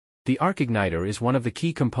The arc igniter is one of the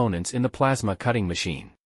key components in the plasma cutting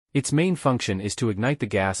machine. Its main function is to ignite the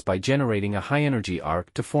gas by generating a high-energy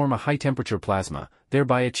arc to form a high-temperature plasma,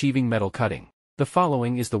 thereby achieving metal cutting. The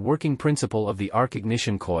following is the working principle of the arc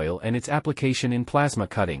ignition coil and its application in plasma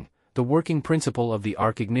cutting. The working principle of the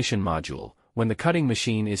arc ignition module. When the cutting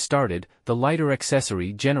machine is started, the lighter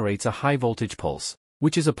accessory generates a high-voltage pulse,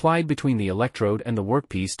 which is applied between the electrode and the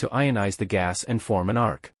workpiece to ionize the gas and form an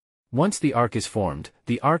arc. Once the arc is formed,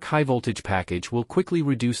 the arc high-voltage package will quickly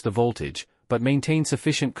reduce the voltage, but maintain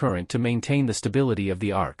sufficient current to maintain the stability of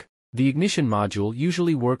the arc. The ignition module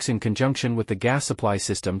usually works in conjunction with the gas supply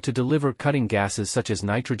system to deliver cutting gases such as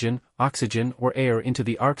nitrogen, oxygen, or air into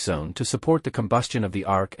the arc zone to support the combustion of the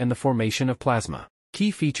arc and the formation of plasma. Key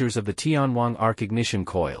features of the Tianwang arc ignition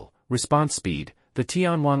coil. Response speed. The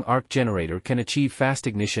Tianwang arc generator can achieve fast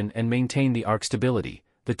ignition and maintain the arc stability.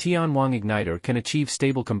 The Tianwang igniter can achieve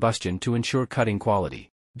stable combustion to ensure cutting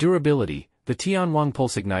quality. Durability. The Tianwang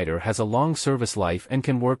pulse igniter has a long service life and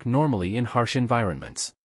can work normally in harsh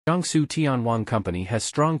environments. Jiangsu Tianwang Company has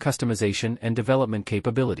strong customization and development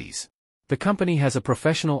capabilities. The company has a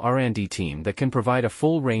professional R&D team that can provide a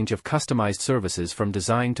full range of customized services from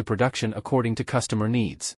design to production according to customer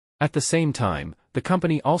needs. At the same time, the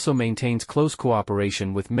company also maintains close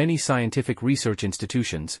cooperation with many scientific research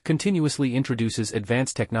institutions, continuously introduces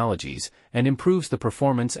advanced technologies, and improves the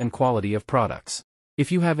performance and quality of products.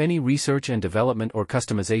 If you have any research and development or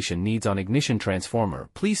customization needs on ignition transformer,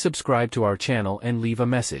 please subscribe to our channel and leave a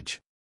message.